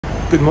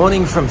Good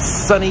morning from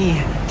sunny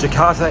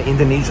Jakarta,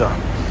 Indonesia.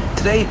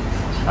 Today,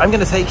 I'm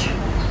going to take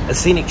a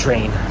scenic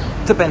train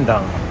to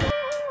Bandung.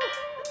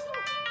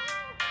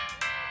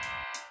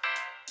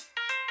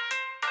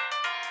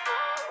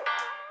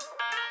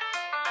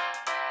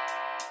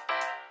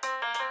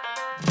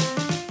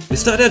 We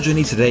start our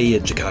journey today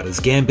at Jakarta's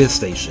Gambir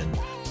station,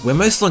 where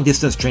most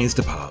long-distance trains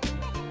depart.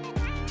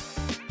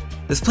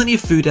 There's plenty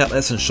of food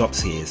outlets and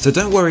shops here, so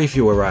don't worry if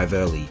you arrive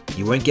early,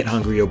 you won't get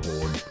hungry or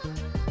bored.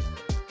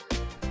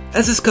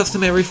 As is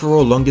customary for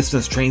all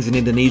long-distance trains in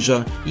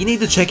Indonesia, you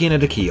need to check in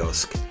at a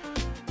kiosk.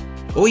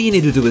 All you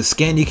need to do is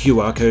scan your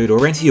QR code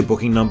or enter your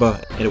booking number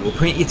and it will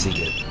print your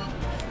ticket.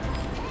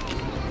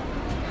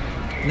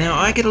 Now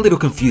I get a little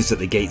confused at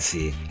the gates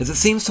here, as it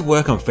seems to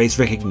work on face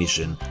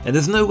recognition and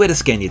there's nowhere to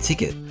scan your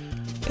ticket.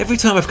 Every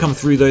time I've come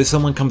through though,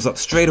 someone comes up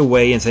straight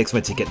away and takes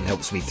my ticket and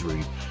helps me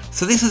through,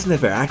 so this is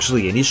never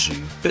actually an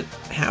issue, but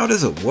how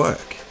does it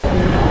work?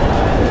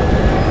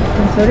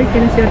 I'm sorry,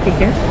 can I see your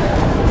ticket?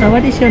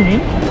 What is your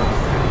name?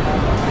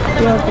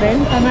 Your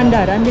train,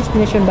 Pangandaran,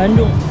 destination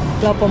Bandung,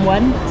 platform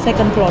 1,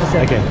 second floor,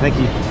 sir. Okay, thank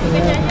you.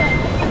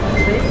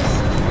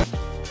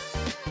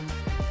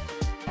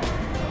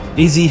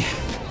 Easy,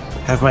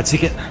 have my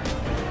ticket.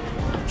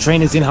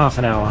 Train is in half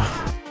an hour.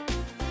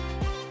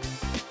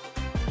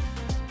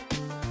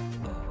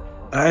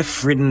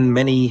 I've ridden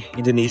many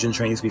Indonesian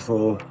trains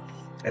before,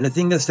 and the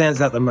thing that stands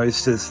out the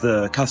most is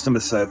the customer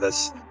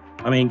service.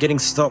 I mean, getting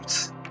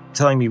stopped,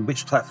 telling me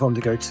which platform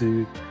to go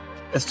to.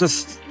 It's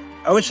just,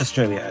 I wish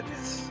Australia had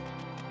this.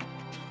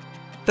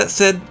 That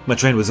said, my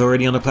train was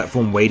already on the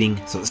platform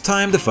waiting, so it's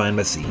time to find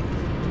my seat.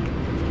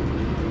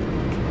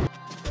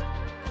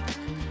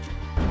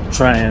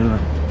 Try and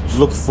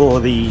look for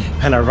the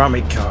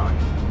Panoramic car.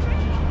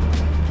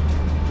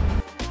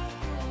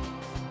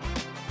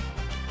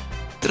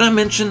 Did I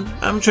mention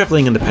I'm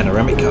travelling in the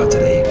Panoramic car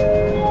today?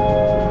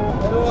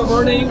 Good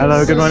morning.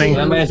 Hello, good morning.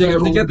 May I check your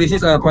ticket? This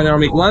is a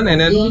Panoramic one,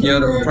 and then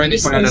your train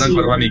is Pangandaran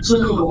Panoramic.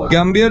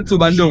 Gambir to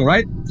Bandung,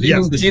 right?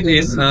 Yes. The seat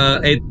is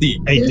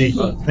 80. 80.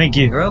 Thank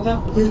you. You're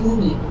welcome.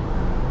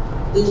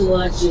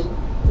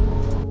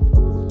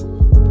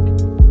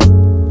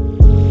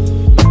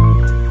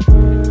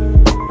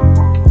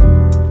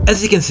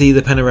 As you can see,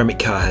 the Panoramic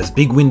car has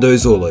big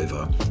windows all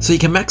over, so you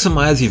can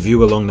maximise your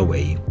view along the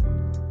way.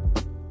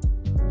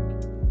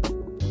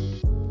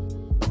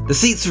 The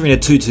seats are in a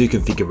 2-2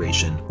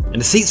 configuration, and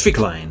the seats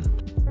recline.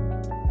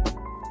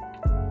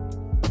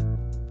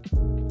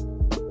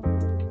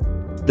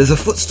 There's a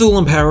footstool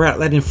and power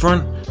outlet in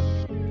front,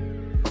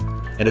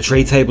 and a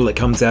tray table that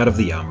comes out of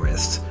the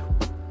armrest,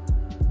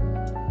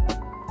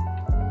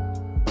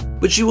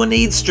 which you will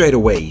need straight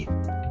away,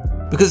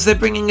 because they're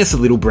bringing us a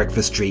little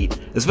breakfast treat,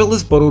 as well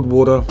as bottled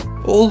water,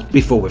 all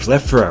before we've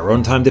left for our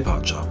on-time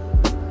departure.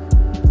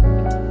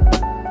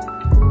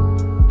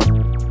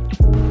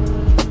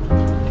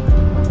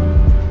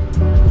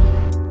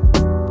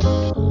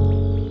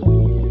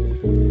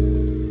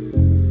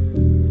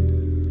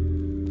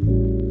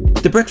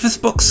 The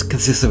breakfast box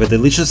consists of a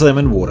delicious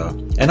lemon water,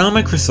 an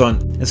almond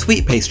croissant and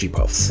sweet pastry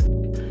puffs.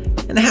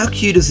 And how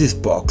cute is this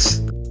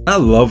box? I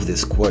love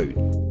this quote.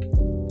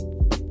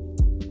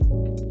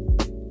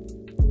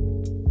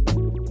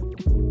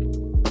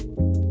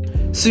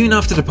 Soon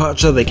after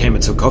departure they came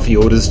and took coffee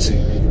orders too.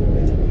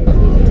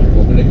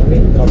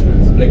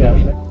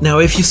 Now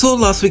if you saw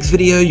last week's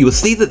video, you will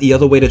see that the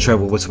other way to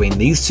travel between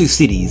these two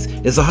cities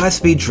is a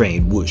high-speed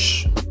train,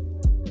 Whoosh.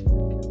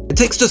 It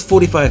takes just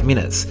 45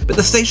 minutes, but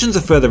the stations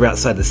are further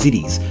outside the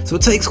cities, so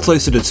it takes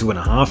closer to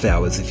 2.5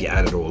 hours if you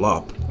add it all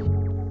up.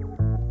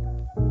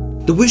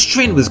 The Whoosh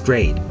train was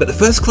great, but the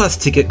first class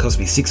ticket cost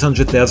me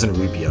 600,000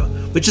 rupiah,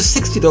 which is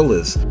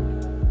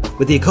 $60,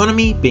 with the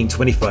economy being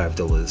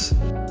 $25.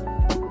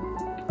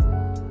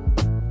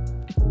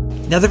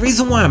 Now the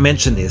reason why I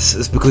mention this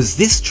is because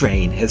this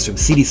train heads from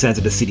city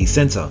centre to city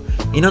centre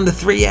in under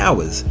 3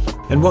 hours,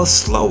 and while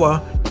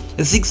slower,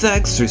 it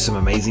zigzags through some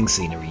amazing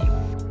scenery.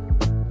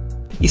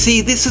 You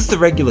see, this is the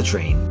regular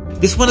train.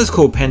 This one is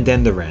called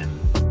Pangandaran.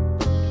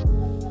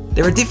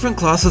 There are different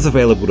classes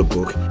available to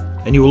book,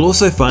 and you will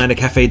also find a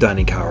cafe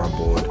dining car on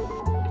board.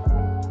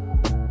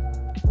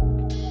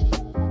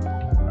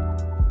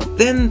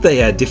 Then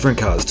they add different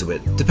cars to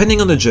it, depending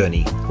on the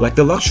journey, like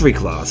the luxury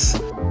class,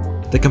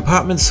 the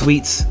compartment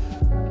suites,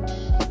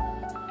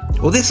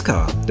 or this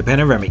car, the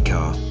Panoramic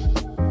car.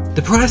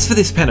 The price for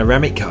this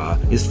Panoramic car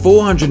is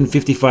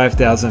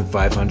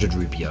 455,500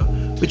 rupiah,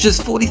 which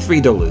is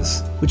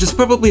 $43, which is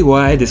probably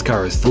why this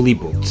car is fully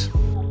booked.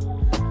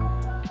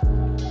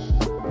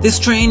 This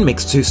train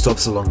makes 2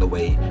 stops along the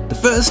way. The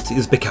first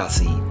is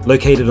Bekasi,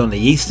 located on the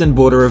eastern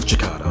border of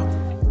Jakarta.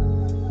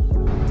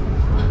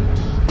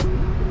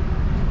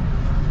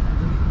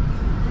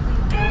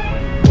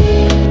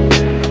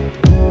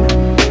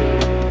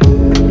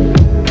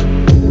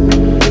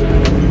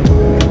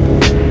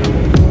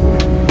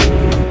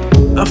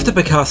 After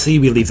Bekasi,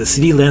 we leave the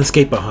city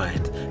landscape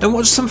behind and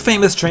watch some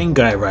famous train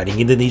guy riding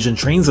Indonesian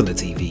trains on the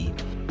TV.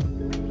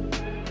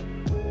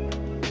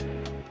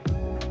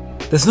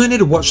 There's no need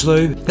to watch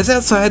though, as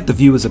outside the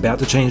view is about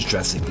to change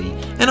drastically,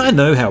 and I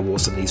know how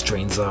awesome these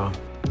trains are.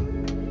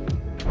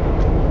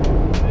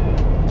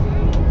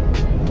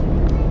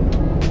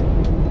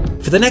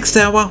 For the next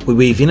hour, we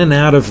weave in and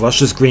out of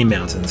luscious green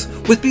mountains,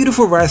 with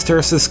beautiful rice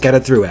terraces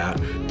scattered throughout,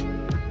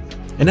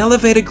 and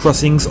elevated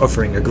crossings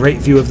offering a great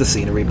view of the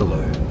scenery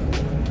below.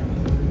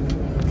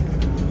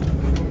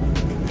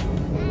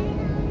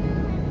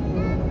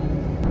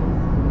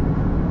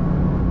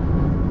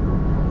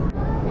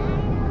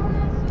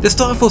 The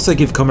staff also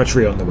give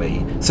commentary on the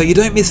way, so you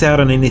don't miss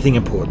out on anything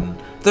important,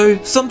 though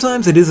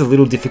sometimes it is a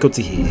little difficult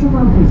to hear. With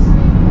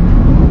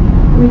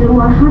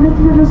 100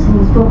 meters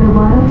from the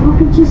bottom of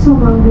the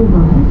Cisomang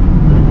River,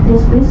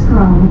 is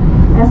described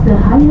as the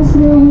highest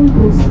railway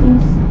bridge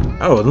is.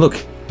 Oh, and look,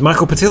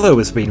 Michael Patillo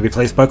has been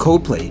replaced by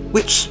Coldplay,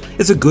 which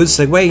is a good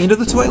segue into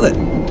the toilet.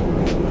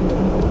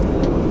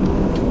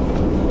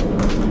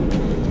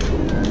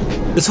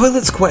 The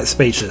toilet's quite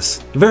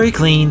spacious, very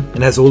clean,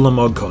 and has all the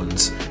mod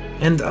cons.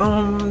 And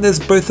there's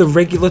both a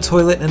regular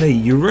toilet and a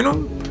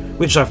urinal,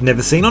 which I've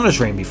never seen on a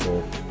train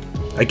before.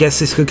 I guess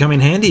this could come in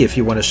handy if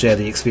you want to share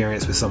the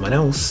experience with someone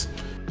else.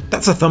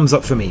 That's a thumbs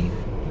up for me.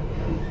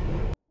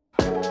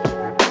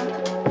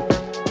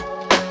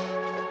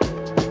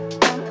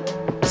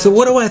 So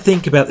what do I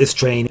think about this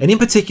train, and in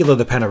particular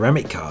the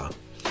Panoramic car?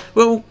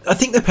 Well, I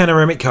think the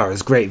Panoramic car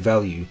is great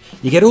value.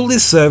 You get all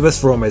this service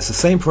for almost the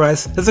same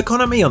price as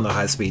economy on the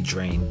high-speed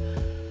train.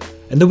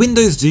 And the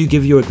windows do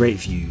give you a great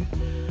view.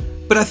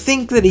 But I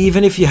think that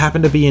even if you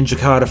happen to be in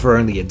Jakarta for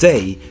only a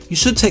day, you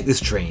should take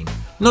this train,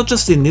 not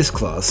just in this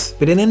class,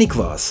 but in any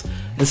class,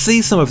 and see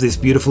some of this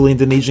beautiful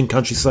Indonesian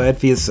countryside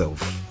for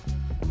yourself.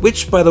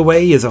 Which, by the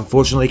way, is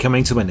unfortunately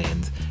coming to an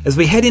end, as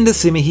we head into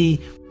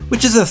Simihi,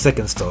 which is our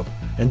second stop,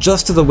 and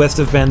just to the west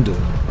of Bandung.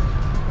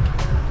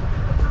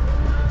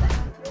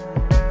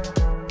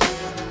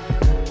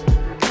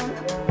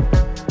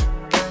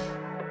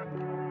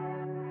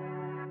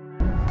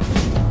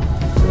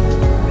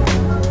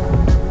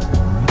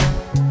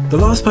 The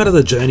last part of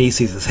the journey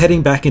sees us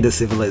heading back into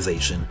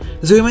civilization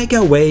as we make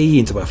our way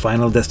into our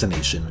final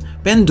destination,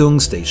 Bandung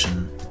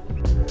Station.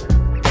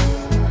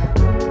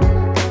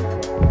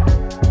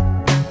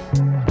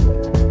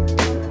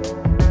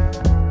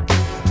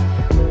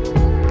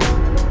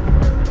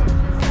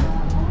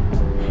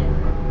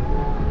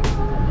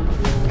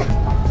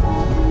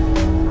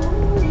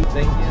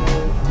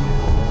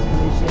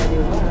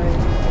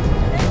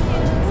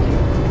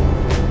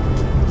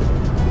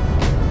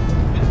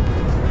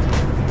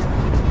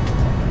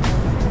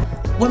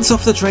 Once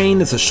off the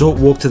train, it's a short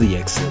walk to the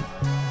exit.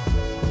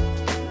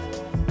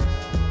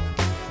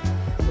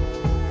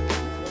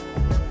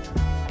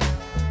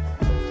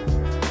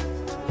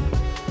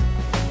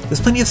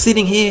 There's plenty of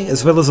seating here,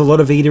 as well as a lot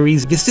of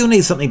eateries if you still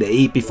need something to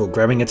eat before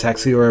grabbing a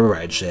taxi or a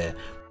rideshare,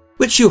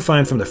 which you'll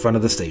find from the front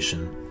of the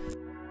station.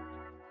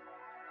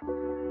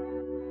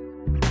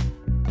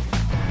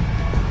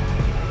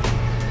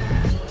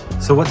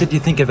 So what did you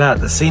think about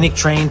the scenic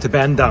train to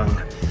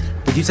Bandung?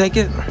 Did you take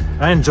it?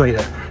 I enjoyed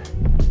it.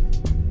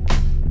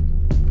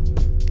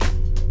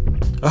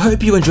 I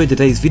hope you enjoyed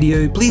today's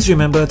video. Please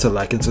remember to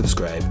like and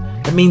subscribe.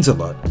 It means a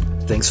lot.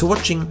 Thanks for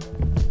watching.